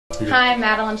Hi, I'm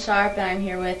Madeline Sharp, and I'm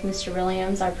here with Mr.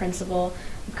 Williams, our principal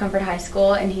of Comfort High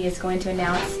School, and he is going to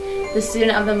announce the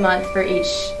Student of the Month for each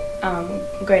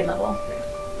grade level.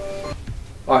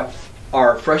 All right,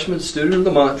 our freshman Student of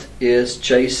the Month is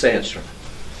Chase Sandstrom.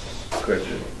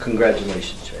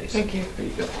 Congratulations, Chase. Thank you. There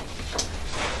you go.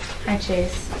 Hi,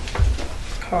 Chase.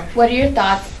 Hi. What are your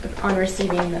thoughts on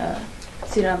receiving the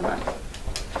Student of the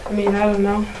Month? I mean, I don't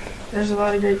know. There's a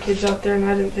lot of great kids out there, and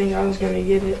I didn't think I was going to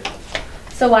get it.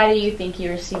 So why do you think you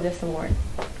received this award?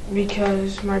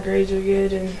 Because my grades are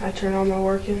good and I turn all my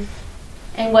work in.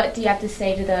 And what do you have to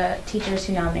say to the teachers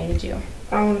who nominated you?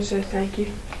 I want to say thank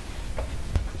you.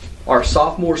 Our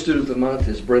sophomore Student of the Month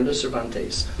is Brenda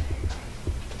Cervantes.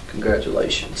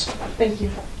 Congratulations. Thank you.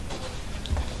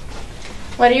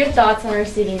 What are your thoughts on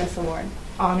receiving this award?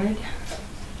 Honored.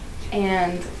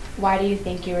 And why do you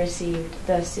think you received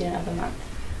the Student of the Month?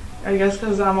 I guess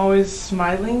because I'm always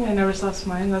smiling. I never stop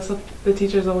smiling. That's what the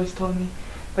teachers always told me.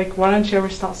 Like, why don't you ever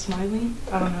stop smiling?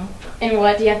 I don't know. And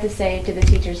what do you have to say to the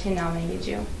teachers who nominated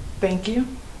you? Thank you.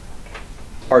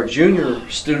 Our junior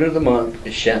Student of the Month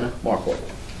is Shanna Markle.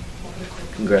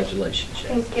 Congratulations,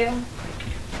 Shanna. Thank you.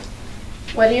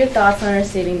 What are your thoughts on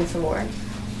receiving this award?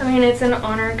 I mean, it's an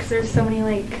honor because there's so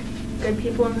many good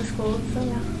people in the school. So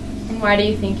yeah. And why do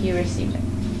you think you received it?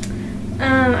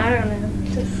 I don't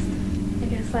know. Just I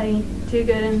guess I do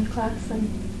good in class and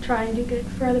try and do good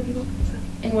for other people. So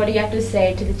And what do you have to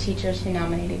say to the teachers who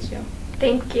nominated you?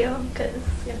 thank you because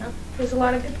there's a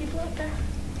lot of good people out there.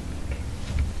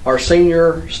 Our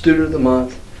senior Student of the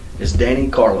Month is Danny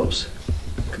Carlos.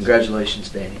 Congratulations,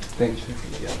 Danny. Thank you.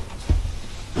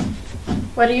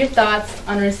 What are your thoughts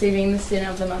on receiving the Student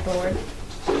of the Month award?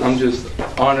 I'm just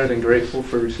honored and grateful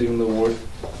for receiving the award,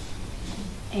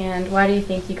 And why do you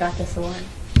think you got this award?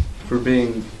 for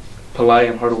being polite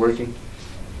and hardworking.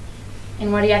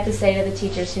 And what do you have to say to the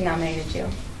teachers who nominated you?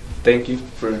 Thank you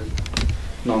for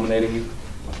nominating me.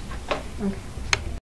 Okay.